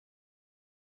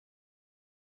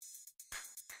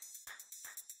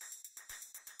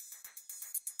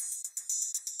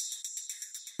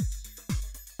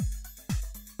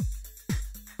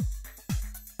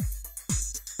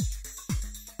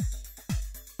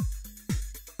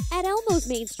At Elmo's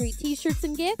Main Street T-Shirts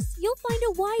and Gifts, you'll find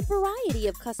a wide variety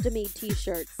of custom-made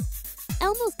T-shirts.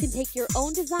 Elmo's can take your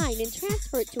own design and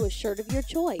transfer it to a shirt of your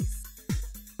choice.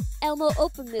 Elmo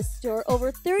opened this store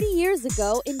over 30 years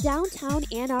ago in downtown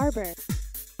Ann Arbor.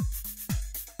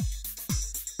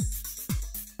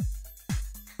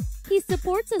 He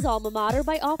supports his alma mater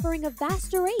by offering a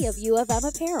vast array of U of M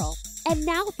apparel. And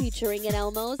now featuring at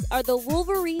Elmo's are the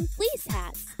Wolverine fleece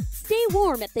hats. Stay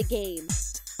warm at the game.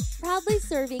 Proudly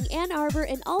serving Ann Arbor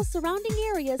and all surrounding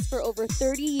areas for over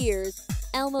 30 years.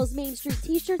 Elmo's Main Street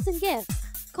T-Shirts and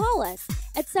Gifts. Call us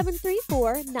at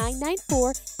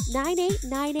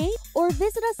 734-994-9898 or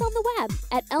visit us on the web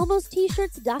at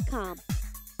elmostshirts.com.